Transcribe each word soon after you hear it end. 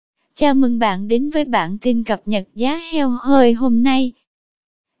Chào mừng bạn đến với bản tin cập nhật giá heo hơi hôm nay.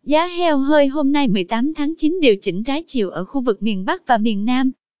 Giá heo hơi hôm nay 18 tháng 9 điều chỉnh trái chiều ở khu vực miền Bắc và miền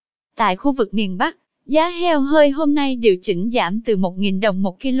Nam. Tại khu vực miền Bắc, giá heo hơi hôm nay điều chỉnh giảm từ 1.000 đồng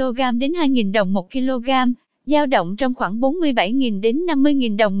 1 kg đến 2.000 đồng 1 kg, dao động trong khoảng 47.000 đến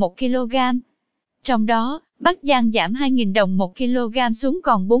 50.000 đồng 1 kg. Trong đó, Bắc Giang giảm 2.000 đồng 1 kg xuống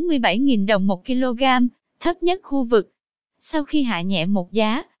còn 47.000 đồng 1 kg, thấp nhất khu vực. Sau khi hạ nhẹ một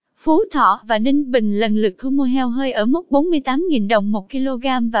giá, Phú Thọ và Ninh Bình lần lượt thu mua heo hơi ở mức 48.000 đồng 1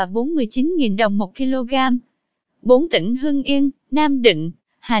 kg và 49.000 đồng 1 kg. 4 tỉnh Hưng Yên, Nam Định,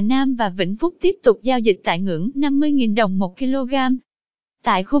 Hà Nam và Vĩnh Phúc tiếp tục giao dịch tại ngưỡng 50.000 đồng 1 kg.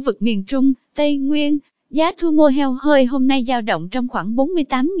 Tại khu vực miền Trung, Tây Nguyên, giá thu mua heo hơi hôm nay dao động trong khoảng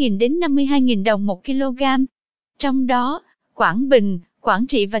 48.000 đến 52.000 đồng 1 kg. Trong đó, Quảng Bình, Quảng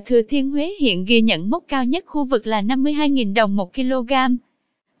Trị và Thừa Thiên Huế hiện ghi nhận mốc cao nhất khu vực là 52.000 đồng 1 kg.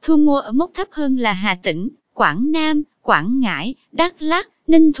 Thu mua ở mốc thấp hơn là Hà Tĩnh, Quảng Nam, Quảng Ngãi, Đắk Lắk,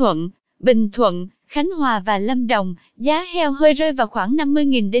 Ninh Thuận, Bình Thuận, Khánh Hòa và Lâm Đồng, giá heo hơi rơi vào khoảng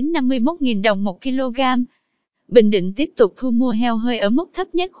 50.000 đến 51.000 đồng 1 kg. Bình Định tiếp tục thu mua heo hơi ở mốc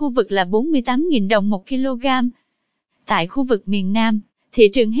thấp nhất khu vực là 48.000 đồng 1 kg. Tại khu vực miền Nam, thị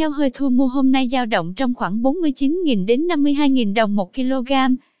trường heo hơi thu mua hôm nay dao động trong khoảng 49.000 đến 52.000 đồng 1 kg.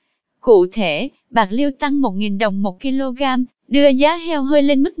 Cụ thể, Bạc Liêu tăng 1.000 đồng 1 kg, đưa giá heo hơi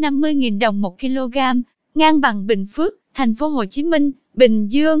lên mức 50.000 đồng 1 kg, ngang bằng Bình Phước, Thành phố Hồ Chí Minh, Bình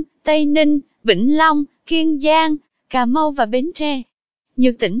Dương, Tây Ninh, Vĩnh Long, Kiên Giang, Cà Mau và Bến Tre.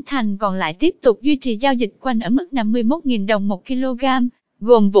 Nhiều tỉnh thành còn lại tiếp tục duy trì giao dịch quanh ở mức 51.000 đồng 1 kg,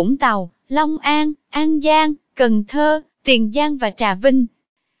 gồm Vũng Tàu, Long An, An Giang, Cần Thơ, Tiền Giang và Trà Vinh.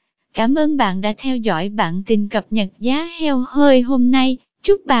 Cảm ơn bạn đã theo dõi bản tin cập nhật giá heo hơi hôm nay.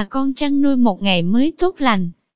 Chúc bà con chăn nuôi một ngày mới tốt lành.